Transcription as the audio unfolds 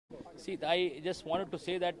See, I just wanted to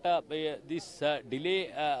say that this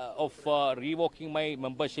delay of revoking my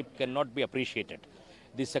membership cannot be appreciated.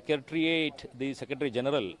 The Secretariat, the Secretary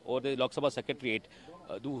General, or the Lok Sabha Secretariat,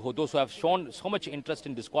 those who have shown so much interest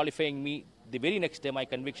in disqualifying me, the very next day my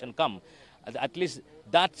conviction come, at least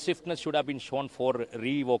that swiftness should have been shown for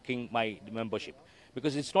revoking my membership.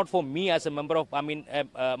 Because it's not for me as a member of, my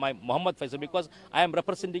Muhammad Faisal, because I am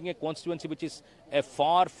representing a constituency which is a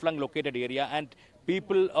far-flung located area, and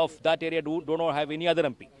people of that area do not have any other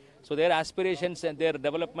MP. So their aspirations and their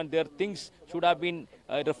development, their things should have been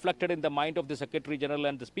reflected in the mind of the Secretary General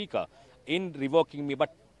and the Speaker in revoking me.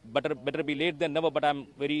 But better be late than never. But I'm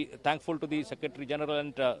very thankful to the Secretary General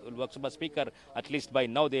and Lok Sabha Speaker. At least by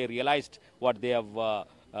now they realized what they have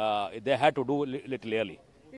they had to do little early.